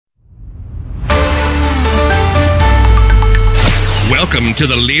Welcome to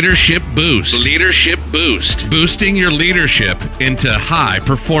the Leadership Boost. Leadership Boost. Boosting your leadership into high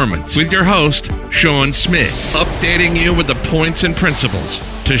performance with your host, Sean Smith. Updating you with the points and principles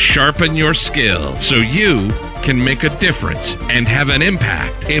to sharpen your skill so you can make a difference and have an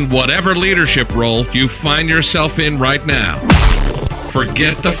impact in whatever leadership role you find yourself in right now.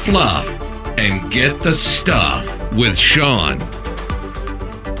 Forget the fluff and get the stuff with Sean.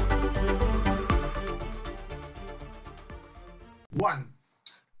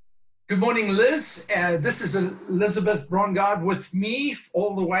 Good morning, Liz. This is Elizabeth Braungard with me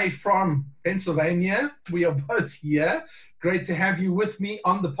all the way from Pennsylvania. We are both here. Great to have you with me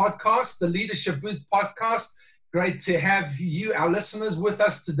on the podcast, the Leadership Boost podcast. Great to have you, our listeners, with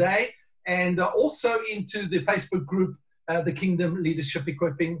us today, and also into the Facebook group, the Kingdom Leadership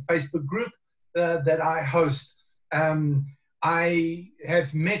Equipping Facebook group that I host. I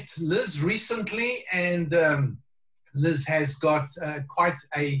have met Liz recently, and Liz has got quite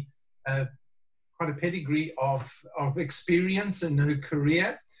a pedigree of experience in her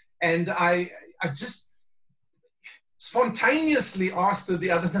career, and I just spontaneously asked her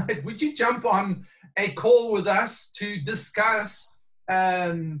the other night, would you jump on a call with us to discuss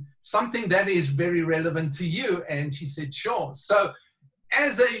something that is very relevant to you? And she said, sure. So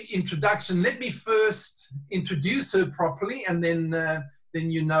as an introduction, let me first introduce her properly, and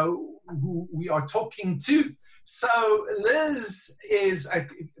then you know who we are talking to. So Liz is,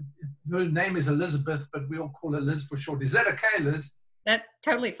 her name is Elizabeth, but we all call her Liz for short. Is that okay, Liz? That's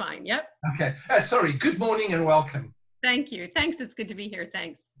totally fine. Yep. Okay. Sorry. Good morning and welcome. Thank you. Thanks. It's good to be here.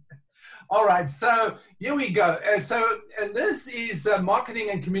 Thanks. All right. So here we go. Liz is a marketing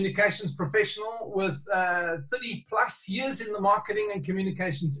and communications professional with 30 plus years in the marketing and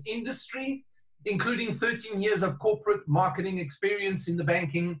communications industry, including 13 years of corporate marketing experience in the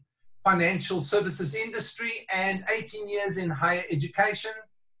banking, financial services industry, and 18 years in higher education.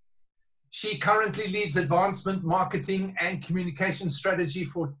 She currently leads advancement marketing and communication strategy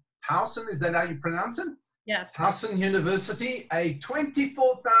for Towson. Is that how you pronounce it? Yes. Towson University, a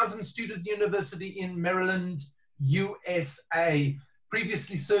 24,000 student university in Maryland, USA.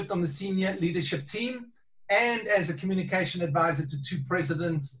 Previously served on the senior leadership team and as a communication advisor to two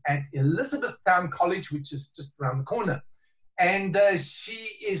presidents at Elizabethtown College, which is just around the corner. And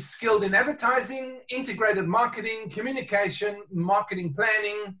she is skilled in advertising, integrated marketing, communication, marketing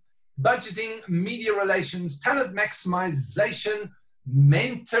planning, budgeting, media relations, talent maximization,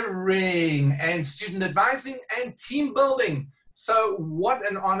 mentoring, and student advising and team building. So what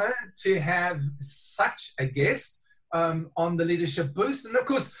an honor to have such a guest on the Leadership Boost. And of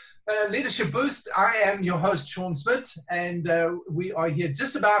course, Leadership Boost, I am your host, Sean Smith, and we are here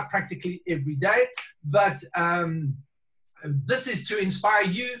just about practically every day. But this is to inspire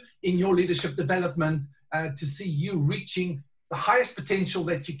you in your leadership development, to see you reaching the highest potential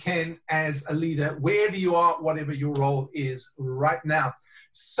that you can as a leader, wherever you are, whatever your role is right now.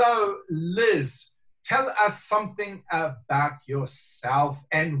 So, Liz, tell us something about yourself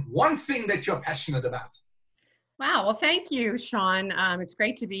and one thing that you're passionate about. Wow. Well, thank you, Sean. It's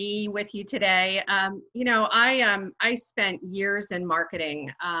great to be with you today. I spent years in marketing,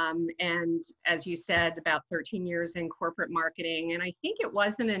 and as you said, about 13 years in corporate marketing. And I think it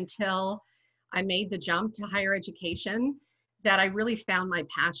wasn't until I made the jump to higher education that I really found my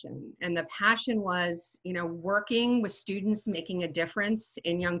passion. And the passion was, working with students, making a difference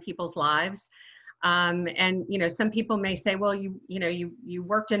in young people's lives. And some people may say, well, you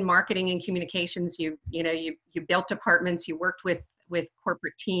worked in marketing and communications, you built departments, you worked with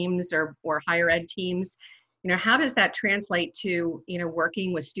corporate teams or higher ed teams. How does that translate to,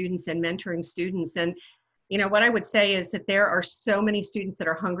 working with students and mentoring students? And, what I would say is that there are so many students that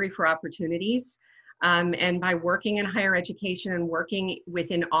are hungry for opportunities. And by working in higher education and working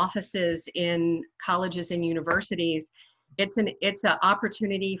within offices in colleges and universities, it's an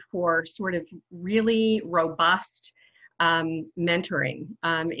opportunity for sort of really robust mentoring.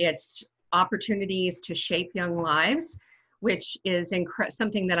 It's opportunities to shape young lives, which is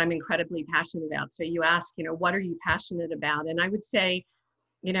something that I'm incredibly passionate about. So you ask, what are you passionate about? And I would say,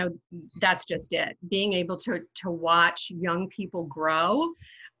 that's just it. Being able to watch young people grow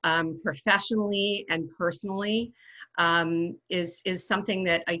professionally and personally is something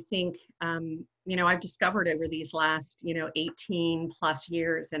that I think I've discovered over these last 18 plus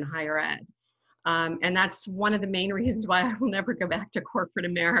years in higher ed, and that's one of the main reasons why I will never go back to corporate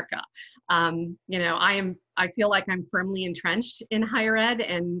America. I feel like I'm firmly entrenched in higher ed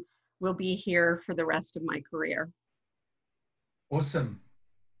and will be here for the rest of my career. Awesome.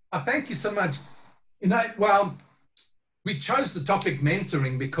 Thank you so much. We chose the topic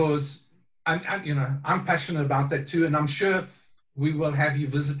mentoring because I'm passionate about that too, and I'm sure we will have you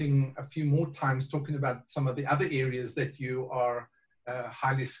visiting a few more times, talking about some of the other areas that you are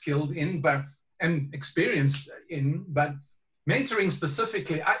highly skilled in, and experienced in. But mentoring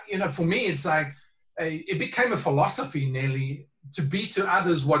specifically, for me, it's like it became a philosophy nearly, to be to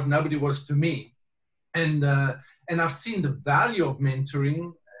others what nobody was to me. And I've seen the value of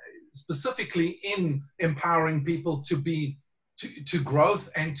mentoring, specifically in empowering people to growth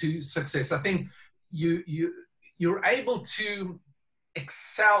and to success. I think you're able to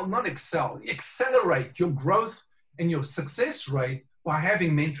accelerate your growth and your success rate by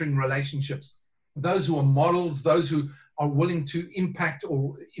having mentoring relationships. Those who are models, those who are willing to impact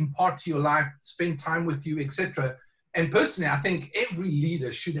or impart to your life, spend time with you, etc. And personally, I think every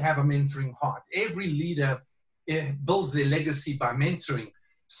leader should have a mentoring heart. Every leader builds their legacy by mentoring.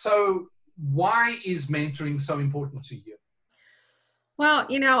 So why is mentoring so important to you? Well,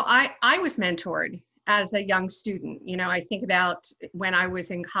 I was mentored as a young student. I think about when I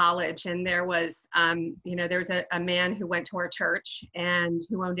was in college, and there was, there was a man who went to our church and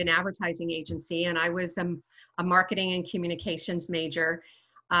who owned an advertising agency, and I was a marketing and communications major.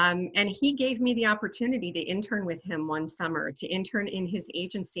 And he gave me the opportunity to intern with him one summer, to intern in his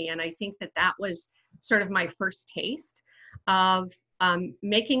agency. And I think that was sort of my first taste of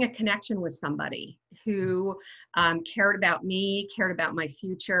making a connection with somebody who cared about me, cared about my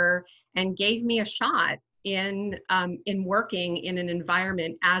future, and gave me a shot in working in an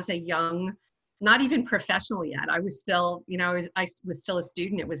environment as a young, not even professional yet. I was still, I was still a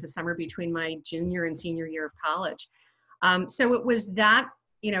student. It was the summer between my junior and senior year of college. So it was that,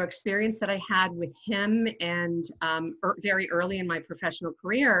 experience that I had with him, and very early in my professional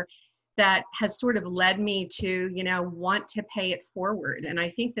career, that has sort of led me to, want to pay it forward. And I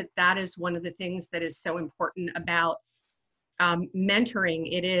think that is one of the things that is so important about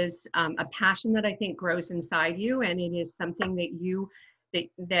mentoring. It is a passion that I think grows inside you, and it is something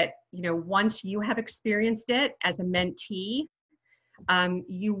that once you have experienced it as a mentee,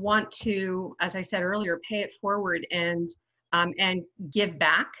 you want to, as I said earlier, pay it forward and give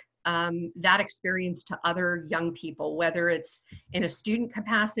back that experience to other young people, whether it's in a student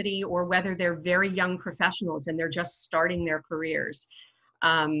capacity or whether they're very young professionals and they're just starting their careers.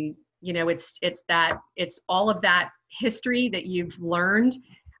 It's all of that history that you've learned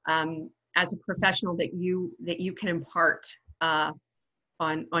as a professional that you can impart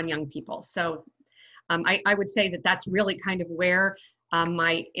on young people. So I would say that's really kind of where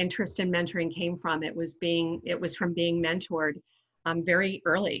my interest in mentoring came from. It was from being mentored very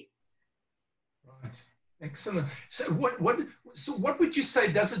early. Right. Excellent. So what would you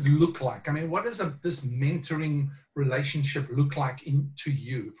say does it look like? I mean, what does this mentoring relationship look like to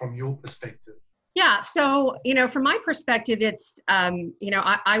you from your perspective? Yeah. So, from my perspective, it's,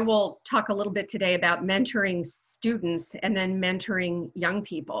 I will talk a little bit today about mentoring students and then mentoring young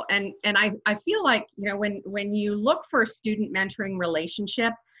people. And I feel like, when you look for a student mentoring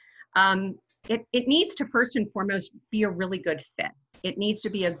relationship, it needs to first and foremost be a really good fit. It needs to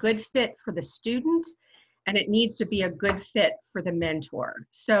be a good fit for the student, and it needs to be a good fit for the mentor.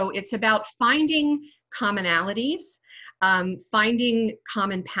 So it's about finding commonalities, finding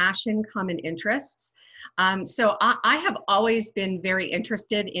common passion, common interests. So I have always been very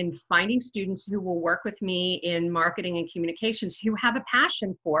interested in finding students who will work with me in marketing and communications, who have a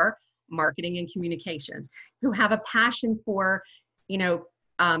passion for marketing and communications, who have a passion for,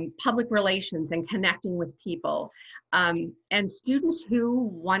 public relations and connecting with people, and students who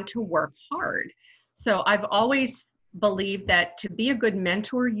want to work hard. So I've always believed that to be a good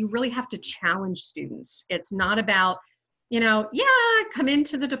mentor, you really have to challenge students. It's not about, come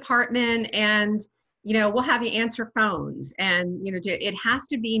into the department and, we'll have you answer phones, and, it has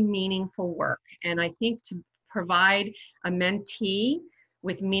to be meaningful work. And I think to provide a mentee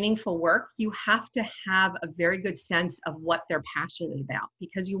with meaningful work, you have to have a very good sense of what they're passionate about,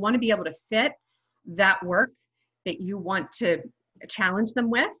 because you want to be able to fit that work that you want to challenge them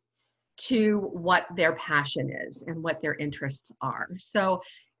with to what their passion is and what their interests are. So,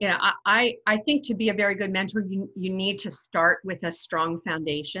 I think to be a very good mentor, you need to start with a strong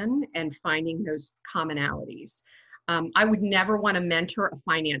foundation and finding those commonalities. I would never want to mentor a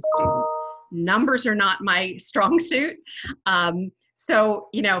finance student. Numbers are not my strong suit. So,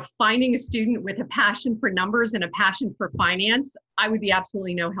 finding a student with a passion for numbers and a passion for finance, I would be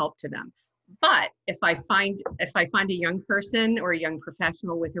absolutely no help to them. But if I find a young person or a young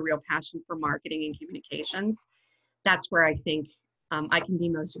professional with a real passion for marketing and communications, that's where I think I can be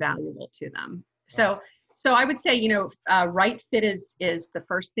most valuable to them. So I would say, right fit is the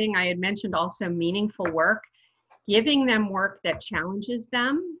first thing. I had mentioned also meaningful work, giving them work that challenges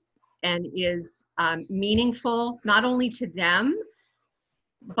them and is meaningful, not only to them,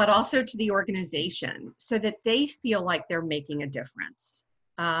 but also to the organization, so that they feel like they're making a difference.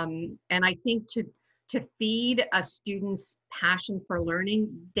 And I think to feed a student's passion for learning,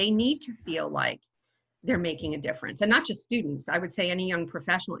 they need to feel like they're making a difference. And not just students, I would say any young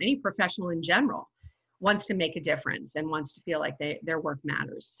professional, any professional in general wants to make a difference and wants to feel like their work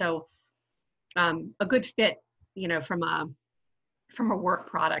matters. So a good fit, you know, from a work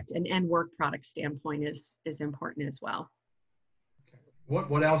product and end work product standpoint is important as well.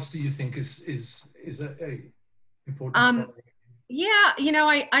 What else do you think is a important? Yeah, you know,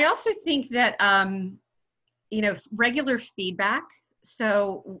 I also think that you know, regular feedback.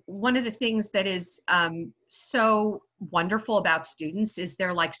 So one of the things that is so wonderful about students is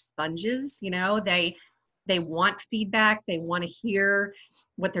they're like sponges. You know, they want feedback. They want to hear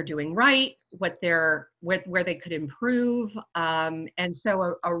what they're doing right, where they could improve. And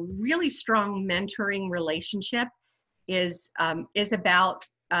so a really strong mentoring relationship is about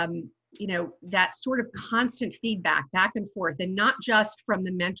you know, that sort of constant feedback back and forth, and not just from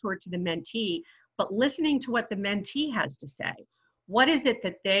the mentor to the mentee, but listening to what the mentee has to say. What is it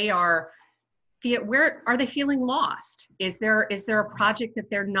that they are, where are they feeling lost? Is there a project that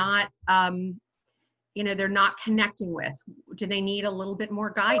they're not, you know, they're not connecting with? Do they need a little bit more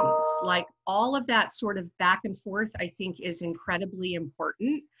guidance? Like, all of that sort of back and forth, I think, is incredibly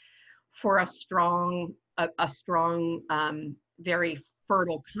important for a strong, very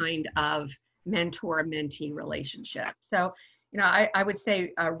fertile kind of mentor-mentee relationship. So, you know, I would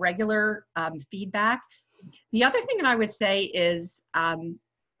say regular feedback. The other thing that I would say is,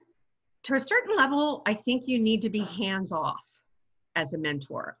 to a certain level, I think you need to be hands-off as a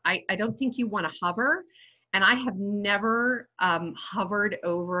mentor. I don't think you want to hover, and I have never hovered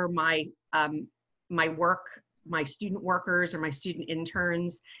over my student workers or my student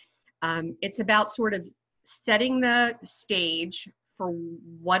interns. It's about sort of setting the stage for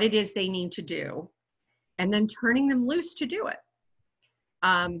what it is they need to do, and then turning them loose to do it.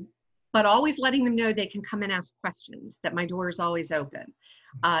 But always letting them know they can come and ask questions, that my door is always open.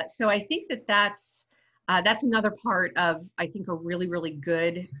 So I think that's another part of, I think, a really, really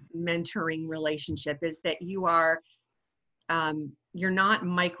good mentoring relationship, is that you are, you're not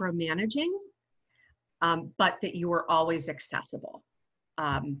micromanaging, but that you are always accessible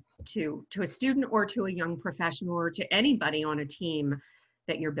to a student or to a young professional or to anybody on a team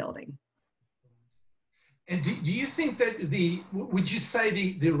that you're building. And do you think that would you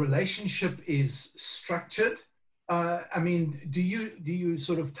say the relationship is structured? I mean, do you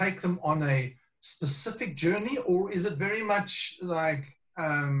sort of take them on a specific journey, or is it very much like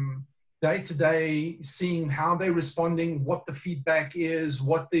day to day, seeing how they're responding, what the feedback is,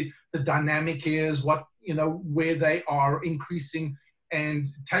 what the dynamic is, what, you know, where they are increasing, and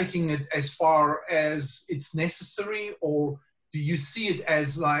taking it as far as it's necessary? Or do you see it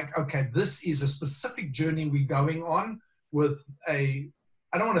as like, okay, this is a specific journey we're going on with I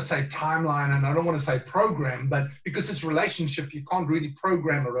don't want to say timeline, and I don't want to say program, but because it's relationship, you can't really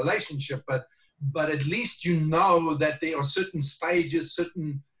program a relationship, but at least you know that there are certain stages,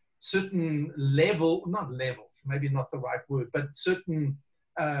 certain level, not levels, maybe not the right word, but certain,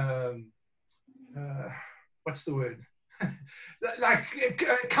 what's the word? Like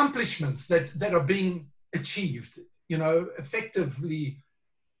accomplishments that are being achieved, you know, effectively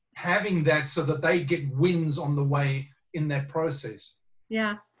having that so that they get wins on the way in that process.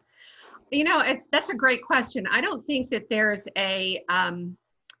 Yeah. You know, that's a great question. I don't think that there's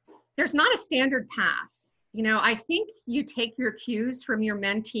there's not a standard path. You know, I think you take your cues from your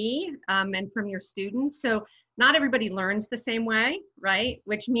mentee and from your students. So not everybody learns the same way, right?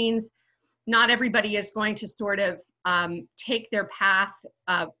 Which means not everybody is going to sort of take their path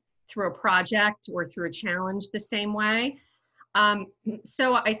through a project or through a challenge the same way.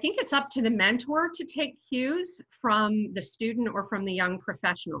 So I think it's up to the mentor to take cues from the student or from the young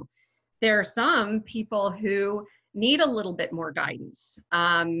professional. There are some people who need a little bit more guidance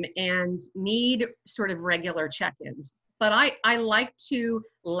and need sort of regular check-ins. But I like to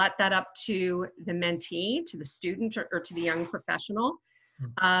let that up to the mentee, to the student, or to the young professional,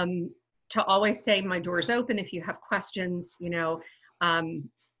 to always say, my door's open. If you have questions, you know,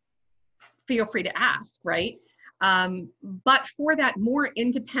 feel free to ask, right? But for that more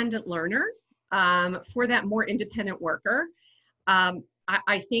independent learner, for that more independent worker,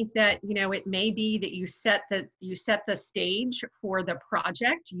 I think that, you know, it may be that you set the stage for the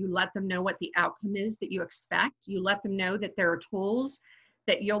project. You let them know what the outcome is that you expect. You let them know that there are tools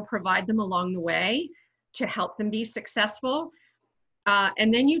that you'll provide them along the way to help them be successful.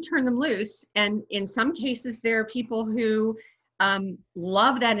 And then you turn them loose. And in some cases, there are people who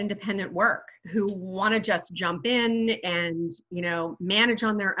love that independent work, who want to just jump in and, manage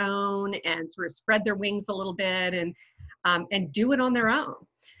on their own and sort of spread their wings a little bit and do it on their own.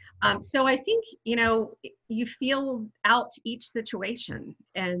 So I think, you feel out each situation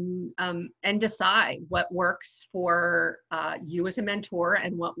and decide what works for you as a mentor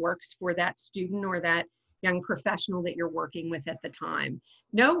and what works for that student or that young professional that you're working with at the time.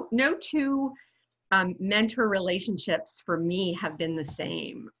 No two mentor relationships for me have been the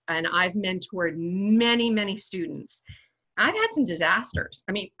same. And I've mentored many, many students. I've had some disasters.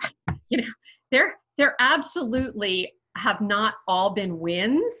 I mean, they're absolutely have not all been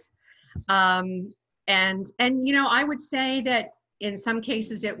wins. And I would say that in some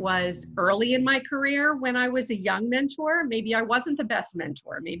cases it was early in my career when I was a young mentor. Maybe I wasn't the best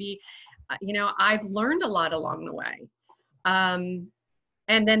mentor. Maybe, I've learned a lot along the way. And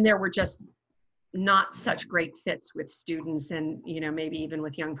then there were just not such great fits with students and, maybe even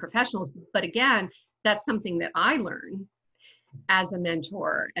with young professionals. But again, that's something that I learned as a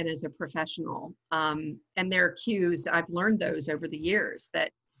mentor and as a professional. And there are cues, I've learned those over the years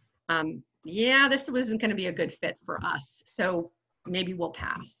that, this wasn't going to be a good fit for us. So maybe we'll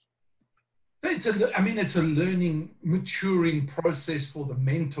pass. So it's a learning, maturing process for the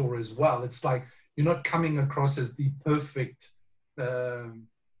mentor as well. It's like you're not coming across as the perfect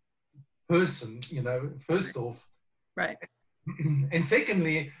person, first off. Right. And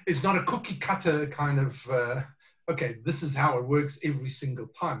secondly, it's not a cookie cutter kind of, okay, this is how it works every single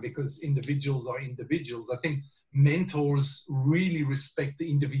time, because individuals are individuals. I think mentors really respect the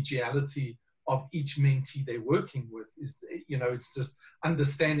individuality of each mentee they're working with. It's just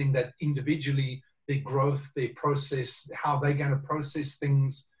understanding that individually, their growth, their process, how they're going to process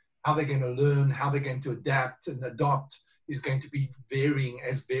things, how they're going to learn, how they're going to adapt and adopt is going to be varied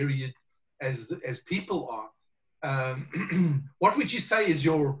as people are. What would you say is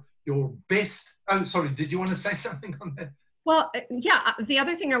your best? Oh, sorry. Did you want to say something on that? Well, yeah. The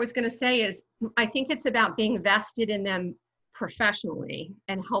other thing I was going to say is I think it's about being vested in them professionally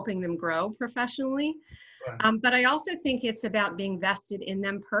and helping them grow professionally. Right. But I also think it's about being vested in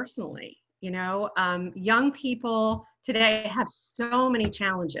them personally. Young people today have so many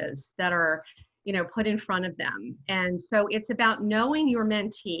challenges that are put in front of them. And so it's about knowing your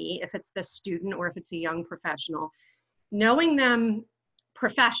mentee, if it's the student or if it's a young professional, knowing them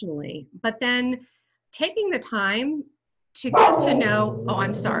professionally, but then taking the time to get to know, oh,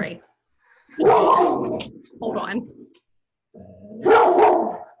 I'm sorry. Hold on.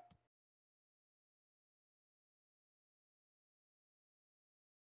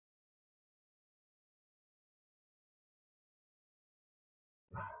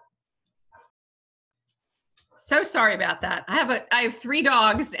 So sorry about that. I have 3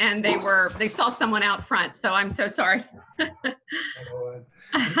 dogs and they saw someone out front. So I'm so sorry.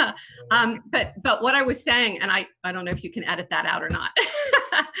 But what I was saying, and I don't know if you can edit that out or not.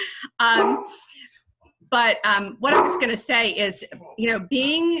 But what I was going to say is,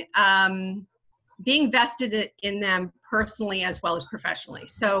 being vested in them personally as well as professionally.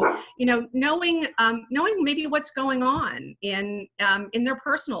 So, knowing maybe what's going on in their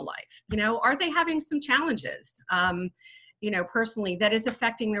personal life. Are they having some challenges, personally that is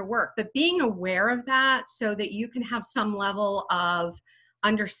affecting their work? But being aware of that so that you can have some level of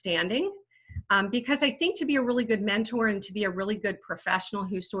understanding. Because I think to be a really good mentor and to be a really good professional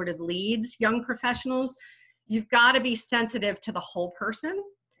who sort of leads young professionals, you've got to be sensitive to the whole person,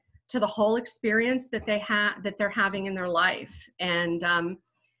 to the whole experience that they're having in their life. And,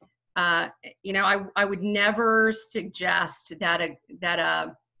 I would never suggest that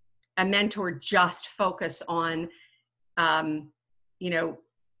a mentor just focus on,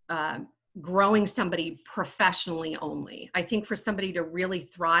 growing somebody professionally only. I think for somebody to really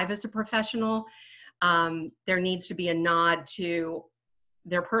thrive as a professional, there needs to be a nod to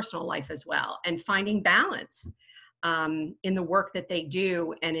their personal life as well, and finding balance in the work that they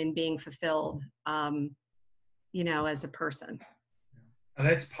do and in being fulfilled, as a person. And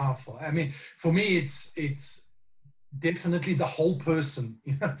that's powerful. I mean, for me, it's definitely the whole person.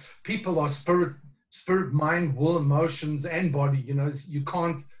 People are spirit, mind, will, emotions, and body. You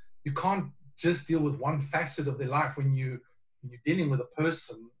can't just deal with one facet of their life. When you're dealing with a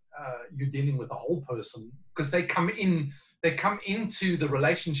person, you're dealing with a whole person, because they come into the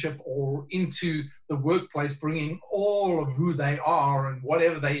relationship or into the workplace bringing all of who they are and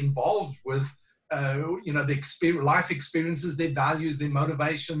whatever they're involved with, the life experiences, their values, their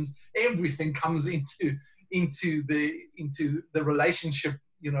motivations, everything comes into the relationship,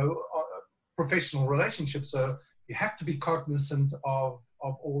 professional relationship. So you have to be cognizant of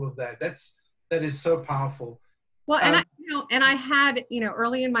all of that. That is so powerful. Well, and I had,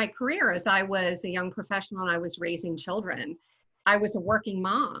 early in my career, as I was a young professional and I was raising children, I was a working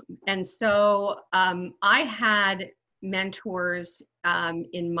mom. And so I had mentors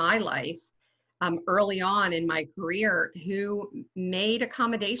in my life early on in my career who made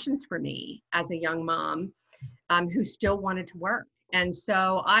accommodations for me as a young mom who still wanted to work. And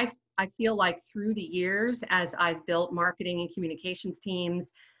so I feel like through the years, as I've built marketing and communications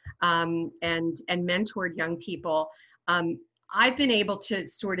teams and mentored young people, I've been able to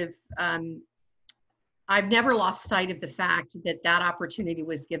sort of, I've never lost sight of the fact that that opportunity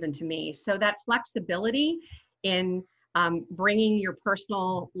was given to me. So that flexibility in bringing your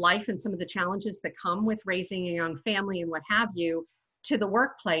personal life and some of the challenges that come with raising a young family and what have you to the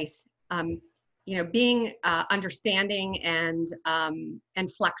workplace, being understanding and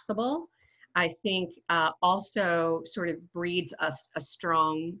flexible, I think also sort of breeds us a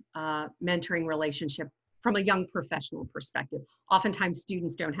strong mentoring relationship from a young professional perspective. Oftentimes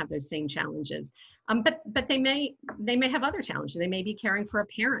students don't have those same challenges, but they may have other challenges. They may be caring for a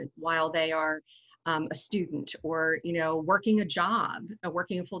parent while they are a student, or working a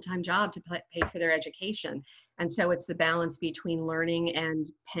full-time job to pay for their education. And so it's the balance between learning and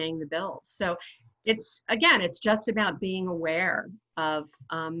paying the bills. So it's just about being aware of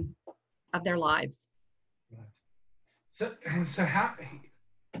their lives. Right. So how?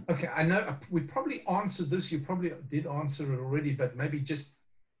 Okay, I know we probably answered this. You probably did answer it already, but maybe just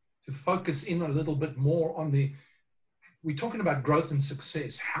to focus in a little bit more on we're talking about growth and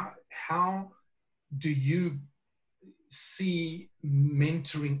success. How do you see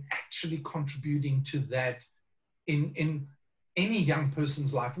mentoring actually contributing to that in any young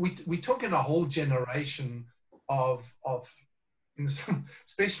person's life? We're talking a whole generation of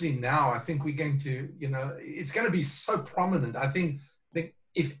especially now. I think we're going to, it's going to be so prominent. I think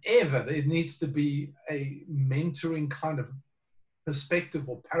if ever, there needs to be a mentoring kind of perspective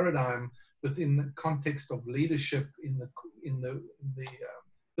or paradigm within the context of leadership in the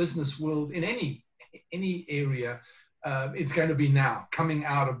business world, in any area. It's going to be now. Coming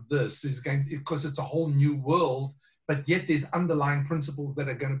out of this is going, because it's a whole new world, but yet there's underlying principles that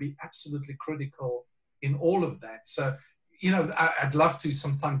are going to be absolutely critical in all of that. So, I'd love to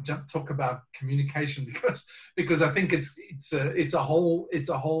sometime talk about communication because I think it's a whole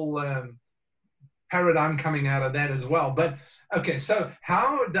paradigm coming out of that as well. But okay, so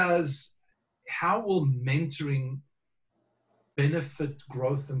how will mentoring benefit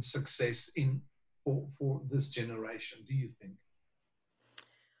growth and success for this generation, do you think?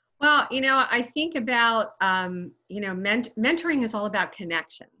 Well, I think about, mentoring is all about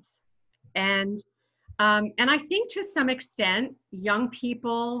connections. And I think to some extent, young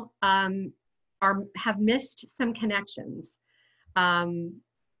people have missed some connections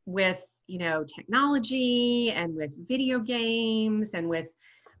with, technology and with video games and with,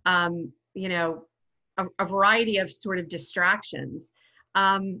 a variety of sort of distractions.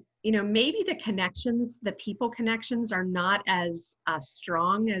 Maybe the people connections are not as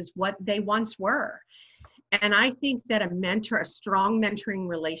strong as what they once were. And I think that a strong mentoring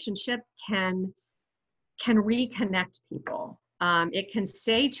relationship can reconnect people. It can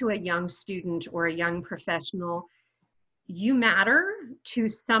say to a young student or a young professional, you matter to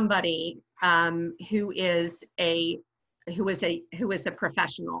somebody who is a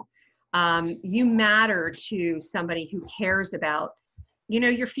professional. You matter to somebody who cares about,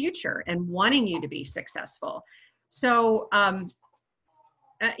 your future and wanting you to be successful. So, I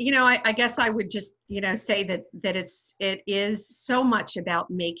guess I would just, say that it is so much about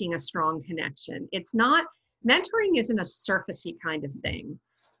making a strong connection. Mentoring isn't a surfacey kind of thing.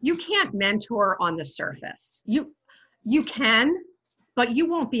 You can't mentor on the surface. You can, but you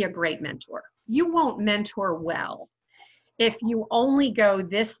won't be a great mentor. You won't mentor well if you only go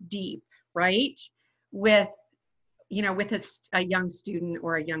this deep, right? With a young student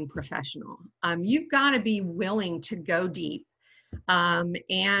or a young professional. You've got to be willing to go deep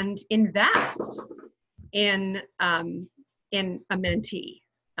and invest in a mentee.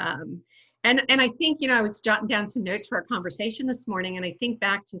 And I think, I was jotting down some notes for our conversation this morning, and I think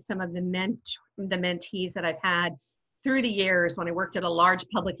back to some of the mentees that I've had through the years. When I worked at a large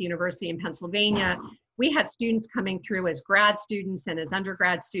public university in Pennsylvania, we had students coming through as grad students and as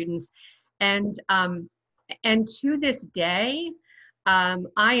undergrad students. And to this day, I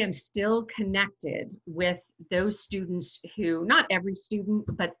am still connected with those students who, not every student,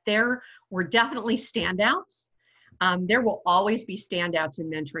 but there were definitely standouts. There will always be standouts in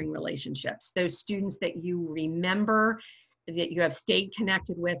mentoring relationships. Those students that you remember, that you have stayed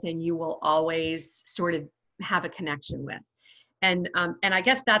connected with, and you will always sort of have a connection with. And I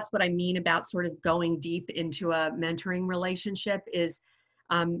guess that's what I mean about sort of going deep into a mentoring relationship is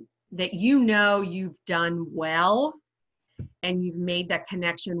that you've done well and you've made that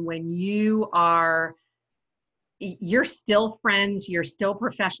connection when you're still friends, you're still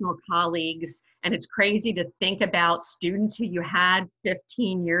professional colleagues. And it's crazy to think about students who you had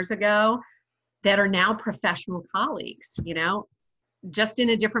 15 years ago that are now professional colleagues, just in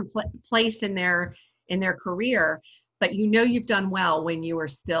a different place in their career. But you've done well when you are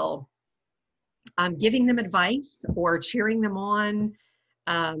still giving them advice or cheering them on.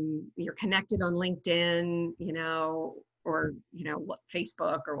 You're connected on LinkedIn, or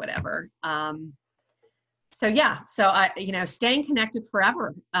Facebook or whatever. So staying connected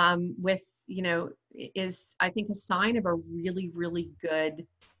forever with is, I think, a sign of a really, really good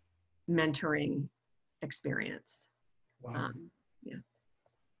mentoring experience. Wow. Yeah.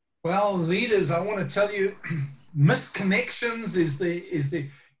 Well, leaders, I want to tell you, misconnections is the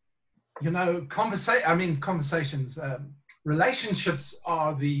conversations. Relationships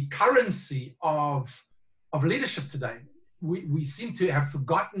are the currency of leadership today. We seem to have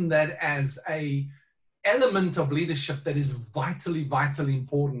forgotten that as a element of leadership that is vitally, vitally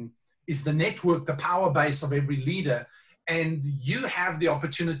important is the network, the power base of every leader. And you have the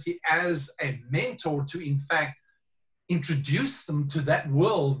opportunity as a mentor to, in fact, introduce them to that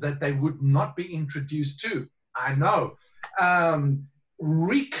world that they would not be introduced to. I know.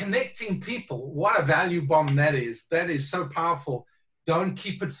 Reconnecting people, what a value bomb that is. That is so powerful. Don't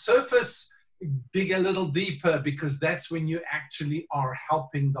keep it surface, dig a little deeper, because that's when you actually are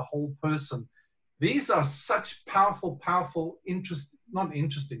helping the whole person. These are such powerful, just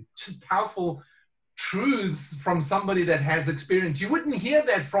powerful truths from somebody that has experience. You wouldn't hear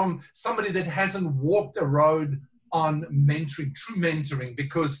that from somebody that hasn't walked a road on mentoring, true mentoring,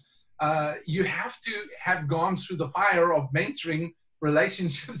 because you have to have gone through the fire of mentoring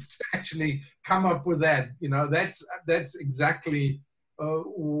relationships to actually come up with that. That's exactly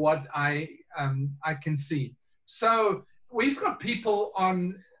what I can see. So we've got people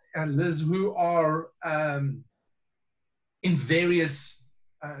on, Liz, who are in various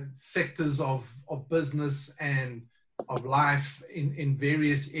sectors of business and of life in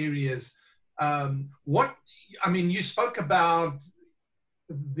various areas. You spoke about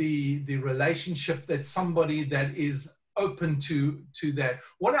the relationship that somebody that is open to that.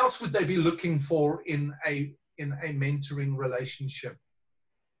 What else would they be looking for in a mentoring relationship?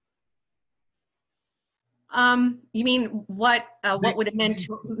 You mean what would a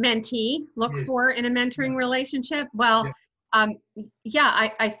mentee look for in a mentoring relationship? Well,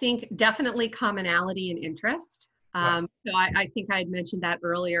 I think definitely commonality and interest. So I think I had mentioned that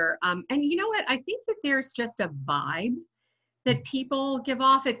earlier. And you know what? I think that there's just a vibe that people give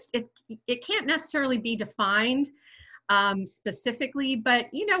off. It can't necessarily be defined specifically, but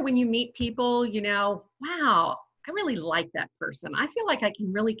when you meet people, wow, I really like that person. I feel like I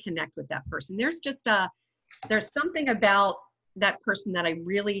can really connect with that person. There's something about that person that I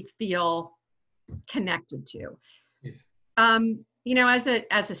really feel connected to. Yes.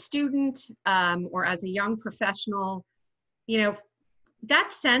 As a student or as a young professional,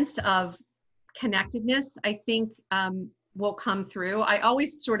 that sense of connectedness, I think, will come through. I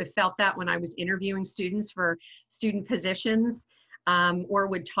always sort of felt that when I was interviewing students for student positions, or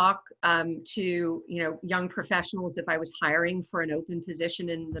would talk to young professionals if I was hiring for an open position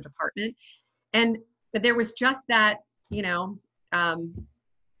in the department. But there was just that, you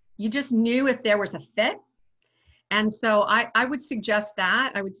just knew if there was a fit. And so I would suggest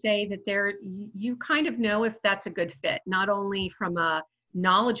that. I would say that you kind of know if that's a good fit, not only from a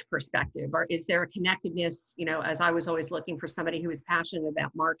knowledge perspective, or is there a connectedness, as I was always looking for somebody who was passionate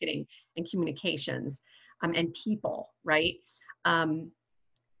about marketing and communications and people, right?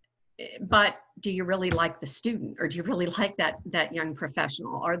 But do you really like the student, or do you really like that young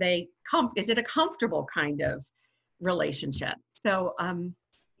professional? Is it a comfortable kind of relationship? So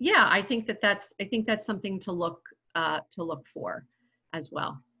I think that's something to look for as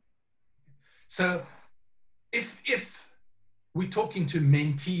well. So if we're talking to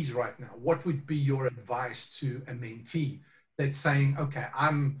mentees right now, what would be your advice to a mentee that's saying, okay,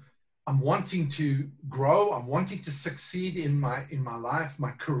 I'm wanting to grow, I'm wanting to succeed in my life,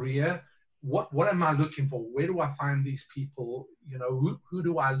 my career. What am I looking for? Where do I find these people? Who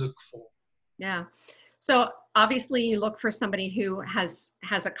do I look for? Yeah. So obviously you look for somebody who has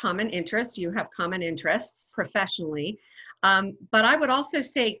a common interest. You have common interests professionally. But I would also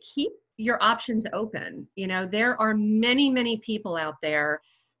say keep your options open. There are many, many people out there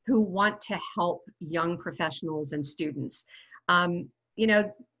who want to help young professionals and students.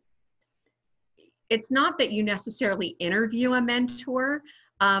 it's not that you necessarily interview a mentor,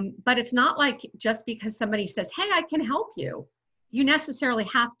 but it's not like just because somebody says, hey, I can help you, you necessarily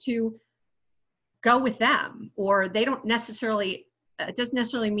have to go with them, or they don't necessarily, it doesn't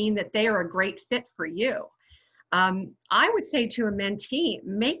necessarily mean that they are a great fit for you. I would say to a mentee,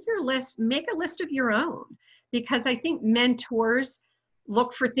 make a list of your own, because I think mentors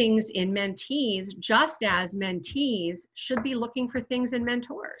look for things in mentees just as mentees should be looking for things in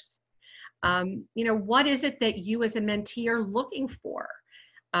mentors. What is it that you as a mentee are looking for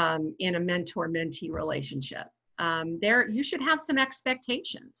in a mentor-mentee relationship? You should have some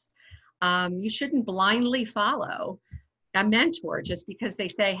expectations. You shouldn't blindly follow a mentor just because they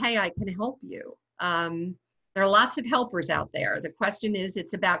say, hey, I can help you. There are lots of helpers out there. The question is,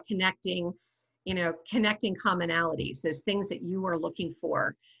 it's about connecting commonalities, those things that you are looking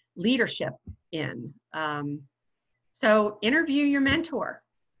for leadership in. So interview your mentor,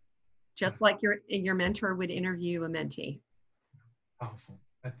 just like your mentor would interview a mentee. Powerful.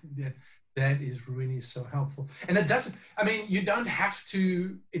 I think that is really so helpful. And it doesn't, I mean, you don't have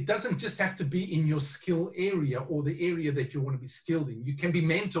to, it doesn't just have to be in your skill area or the area that you want to be skilled in. You can be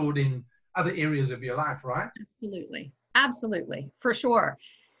mentored in other areas of your life, right? Absolutely. Absolutely. For sure.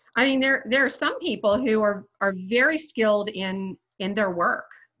 I mean, there are some people who are very skilled in their work,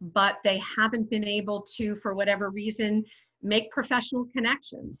 but they haven't been able to, for whatever reason, make professional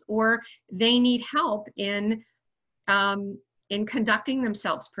connections, or they need help in conducting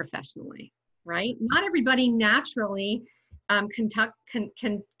themselves professionally, right? Not everybody naturally can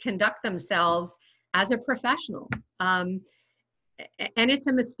conduct themselves as a professional. And it's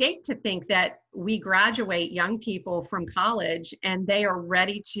a mistake to think that we graduate young people from college and they are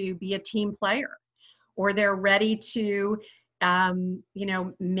ready to be a team player, or they're ready to,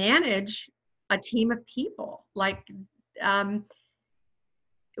 manage a team of people. Like,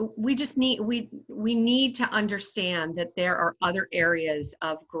 we need to understand that there are other areas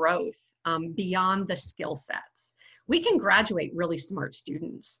of growth beyond the skill sets. We can graduate really smart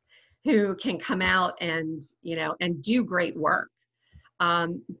students who can come out and do great work.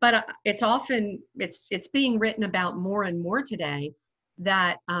 But it's being written about more and more today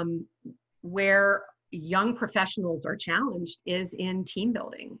that where young professionals are challenged is in team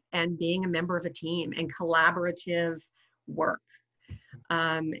building and being a member of a team and collaborative work.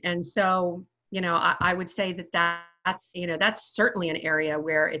 And so, I would say that's certainly an area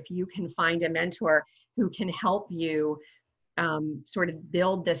where if you can find a mentor who can help you sort of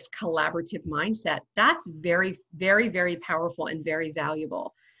build this collaborative mindset, that's very, very, very powerful and very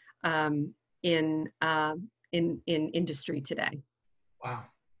valuable in industry today. Wow,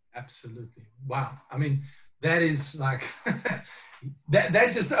 absolutely. Wow. I mean, that is like,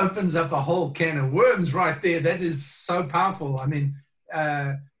 that just opens up a whole can of worms right there. That is so powerful. I mean,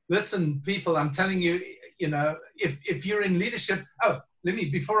 listen, people, I'm telling you, if you're in leadership,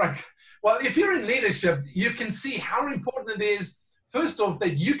 if you're in leadership, you can see how important it is, first off,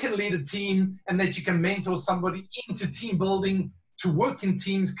 that you can lead a team and that you can mentor somebody into team building, to work in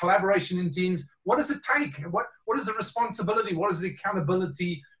teams, collaboration in teams. What does it take? What is the responsibility? What is the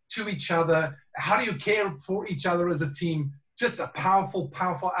accountability to each other? How do you care for each other as a team? Just a powerful,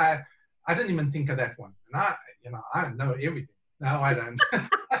 I didn't even think of that one. And I know everything. No, I don't.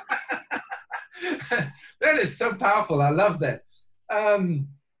 That is so powerful. I love that.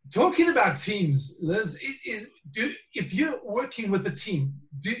 Talking about teams, Liz, if you're working with a team,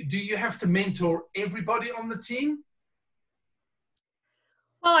 do you have to mentor everybody on the team?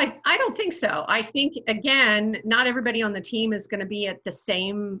 Well, I don't think so. I think, again, not everybody on the team is going to be at the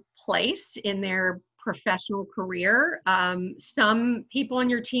same place in their professional career. Some people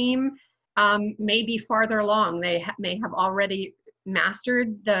on your team may be farther along. They may have already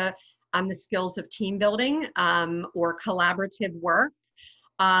mastered the skills of team building or collaborative work.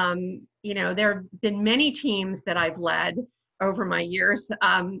 There have been many teams that I've led over my years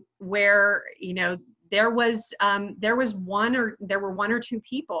where there were one or two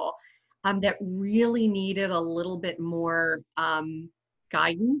people that really needed a little bit more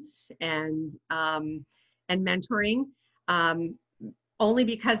guidance and mentoring, only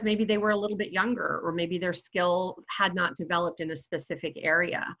because maybe they were a little bit younger, or maybe their skill had not developed in a specific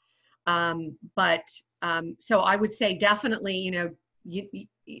area. So I would say definitely,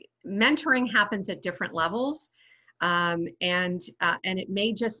 mentoring happens at different levels. And it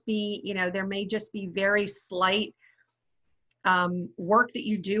may just be, there may just be very slight work that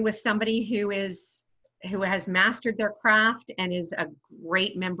you do with somebody who has mastered their craft and is a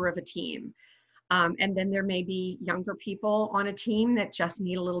great member of a team. And then there may be younger people on a team that just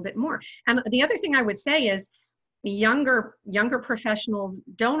need a little bit more. And the other thing I would say is, younger professionals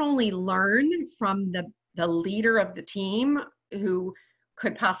don't only learn from the leader of the team, who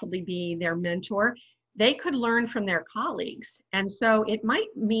could possibly be their mentor, they could learn from their colleagues. And so it might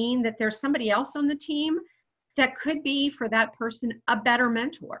mean that there's somebody else on the team that could be, for that person, a better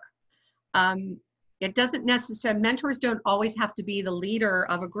mentor. It doesn't necessarily, mentors don't always have to be the leader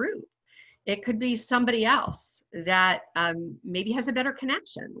of a group. It could be somebody else that maybe has a better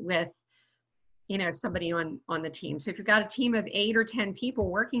connection with, you know, somebody on the team. So if you've got a team of 8 or 10 people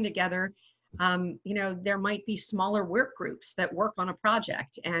working together, you know, there might be smaller work groups that work on a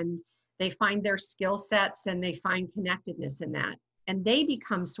project, and they find their skill sets and they find connectedness in that. And they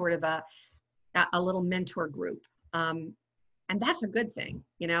become sort of a little mentor group. And that's a good thing.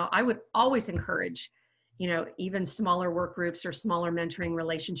 You know, I would always encourage, you know, even smaller work groups or smaller mentoring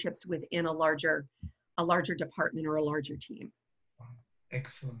relationships within a larger department or a larger team.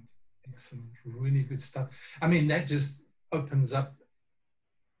 Excellent. Excellent. Really good stuff. I mean, that just opens up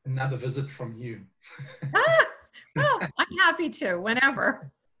another visit from you. Well, I'm happy to, whenever.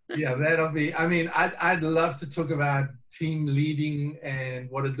 Yeah, that'll be, I mean, I'd love to talk about team leading and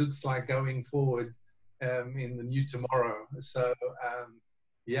what it looks like going forward in the new tomorrow. So,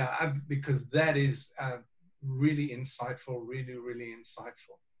 yeah, because that is really insightful, really, really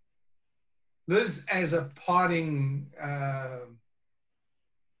insightful. Liz, as a parting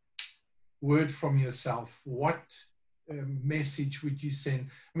word from yourself, what message would you send?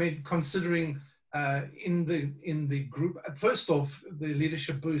 I mean, considering in the group, first off, the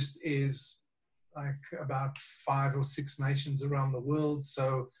Leadership Boost is like about 5 or 6 nations around the world.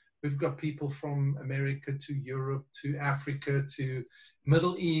 So we've got people from America to Europe to Africa to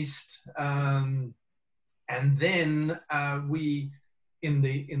Middle East, and then we in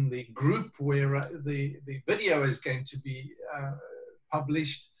the group where the video is going to be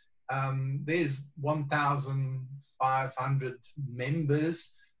published. There's 1,500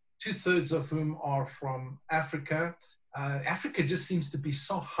 members, 2/3 of whom are from Africa. Africa just seems to be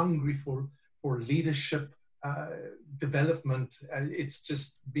so hungry for leadership development. It's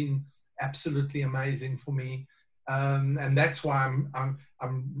just been absolutely amazing for me. And that's why I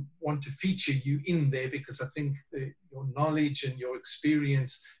want to feature you in there, because I think your knowledge and your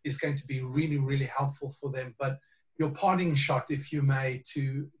experience is going to be really, really helpful for them. But your parting shot, if you may,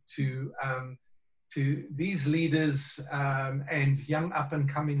 to these leaders and young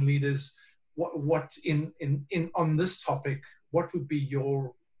up-and-coming leaders, what in on this topic, what would be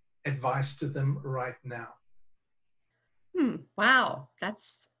your advice to them right now? Wow,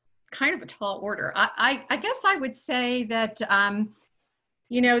 that's kind of a tall order. I guess I would say that,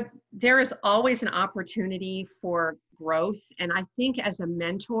 you know, there is always an opportunity for growth. And I think as a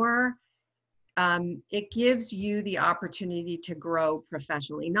mentor, it gives you the opportunity to grow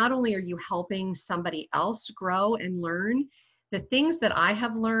professionally. Not only are you helping somebody else grow and learn, the things that I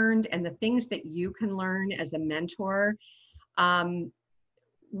have learned and the things that you can learn as a mentor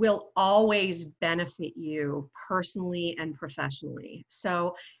will always benefit you personally and professionally.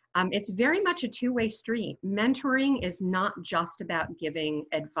 So it's very much a two-way street. Mentoring is not just about giving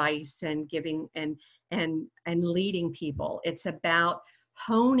advice and giving and leading people. It's about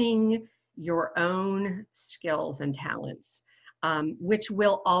honing your own skills and talents, which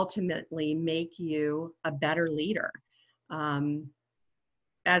will ultimately make you a better leader.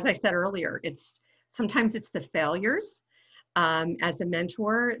 As I said earlier, sometimes it's the failures as a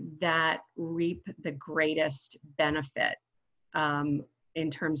mentor that reap the greatest benefit in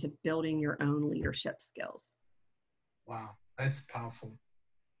terms of building your own leadership skills. Wow, that's powerful.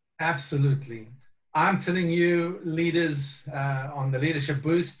 Absolutely. I'm telling you, leaders on the Leadership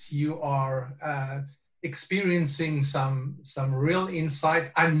Boost, you are experiencing some real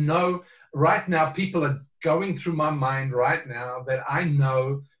insight. I know right now people are going through my mind right now that I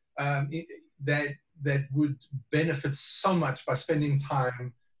know that would benefit so much by spending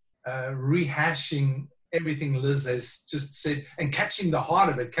time rehashing everything Liz has just said and catching the heart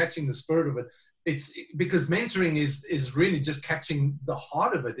of it, catching the spirit of it. It's because mentoring is really just catching the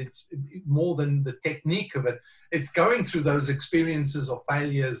heart of it. It's more than the technique of it. It's going through those experiences of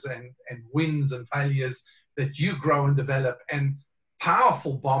failures and wins and failures that you grow and develop. And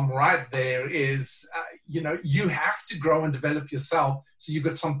powerful bomb right there is, you know, you have to grow and develop yourself so you've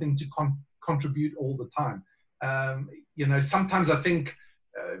got something to contribute all the time. You know, sometimes I think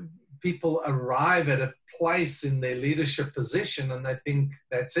people arrive at a place in their leadership position and they think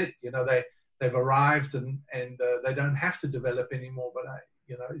that's it. You know, they've arrived and they don't have to develop anymore. But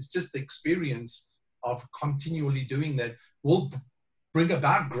you know, it's just the experience of continually doing that will bring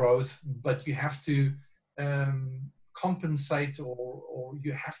about growth. But you have to compensate, or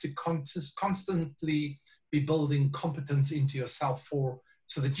you have to constantly be building competence into yourself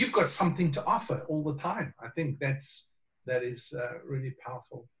so that you've got something to offer all the time. I think that is really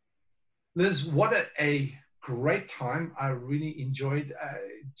powerful. Liz, what a great time. I really enjoyed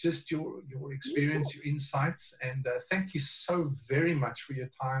just your experience, your insights, and thank you so very much for your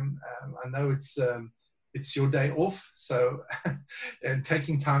time. I know it's your day off, so and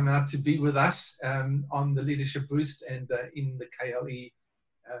taking time out to be with us on the Leadership Boost and in the KLE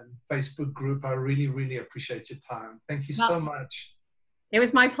Facebook group. I really, really appreciate your time. Thank you so much. It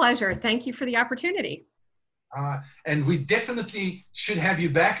was my pleasure. Thank you for the opportunity. And we definitely should have you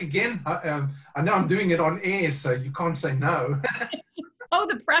back again. I know I'm doing it on air, so you can't say no. Oh,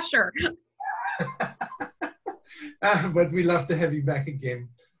 the pressure. But we love to have you back again.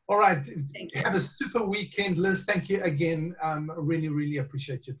 All right. Thank you. Have a super weekend, Liz. Thank you again. I really, really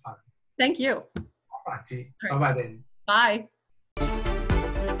appreciate your time. Thank you. All righty. Bye-bye then. Bye.